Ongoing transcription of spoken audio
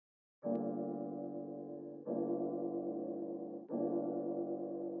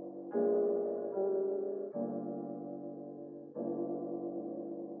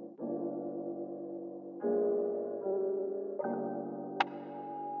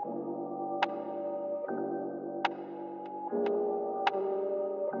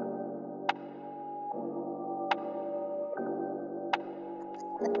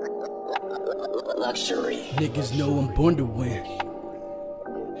Luxury. Niggas know I'm born to win.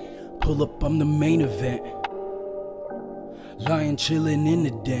 Pull up, I'm the main event. Lying, chillin' in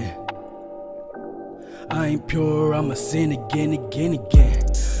the den. I ain't pure, I'ma sin again.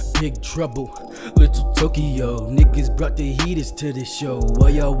 Big trouble, little Tokyo. Niggas brought the heaters to the show.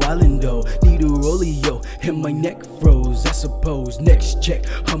 While y'all wildin' though, need a rollio, and my neck froze. I suppose next check,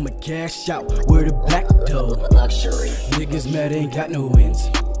 I'ma cash out. Where the back door? Luxury. Niggas mad, ain't got no wins.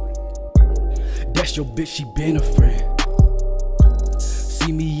 That's your bitch, she been a friend.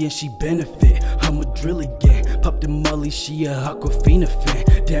 See me and she benefit, I'ma drill again. Pop the molly, she a Aquafina fan.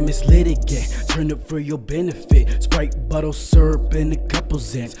 Damn, it's lit again, turn up for your benefit. Sprite, bottle, syrup, and a couple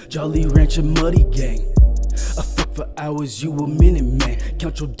Zans. Jolly Rancher, Muddy Gang. I fuck for hours, you a minute man.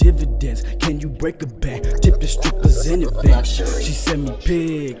 Count your dividends, can you break a bank? Tip the strippers in advance. She sent me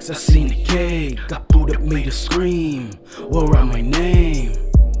pics, I seen the cake. I pulled up, made her scream, wore out my name.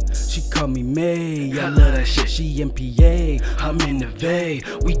 She call me May, I love that shit, she MPA. I'm in the Bay,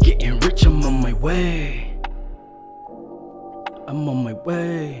 we getting rich, I'm on my way. I'm on my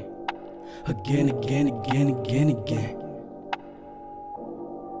way. Again.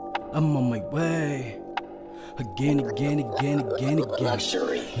 I'm on my way. Again.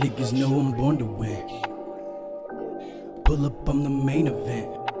 Luxury. Niggas know I'm born to win. Pull up, I'm the main event.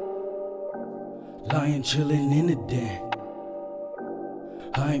 Lying, chillin' in the den.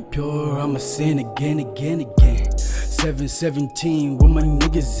 I ain't pure, I'ma sin again. 717, where my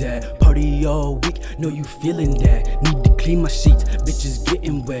niggas at? Party all week, know you feelin' that. Need to clean my sheets, bitches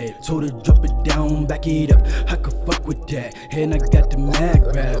getting wet. Told her drop it down, back it up, I could fuck with that. And I got the mad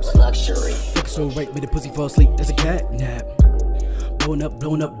grabs. Luxury. Fuck so right, made the pussy fall asleep, that's a cat nap. Blowing up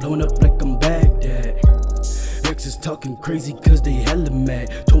like I'm Baghdad. Exes talking crazy cause they hella mad.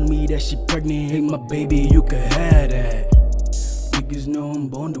 Told me that she pregnant, ain't my baby, you could have that. Niggas know I'm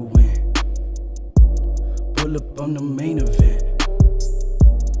born to win. Pull up, I'm the main event.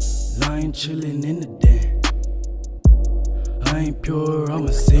 Lying, chillin' in the den. I ain't pure,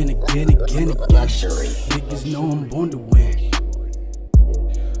 I'ma sin again. Luxury. Niggas know I'm born to win.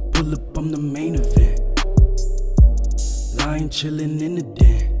 Pull up, I'm the main event. Lying, chillin' in the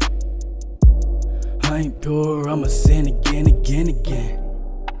den. I ain't pure, I'ma sin again. Again.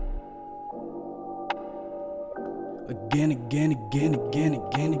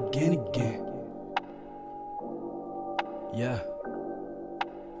 Yeah.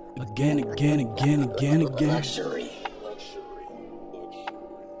 Again. Luxury.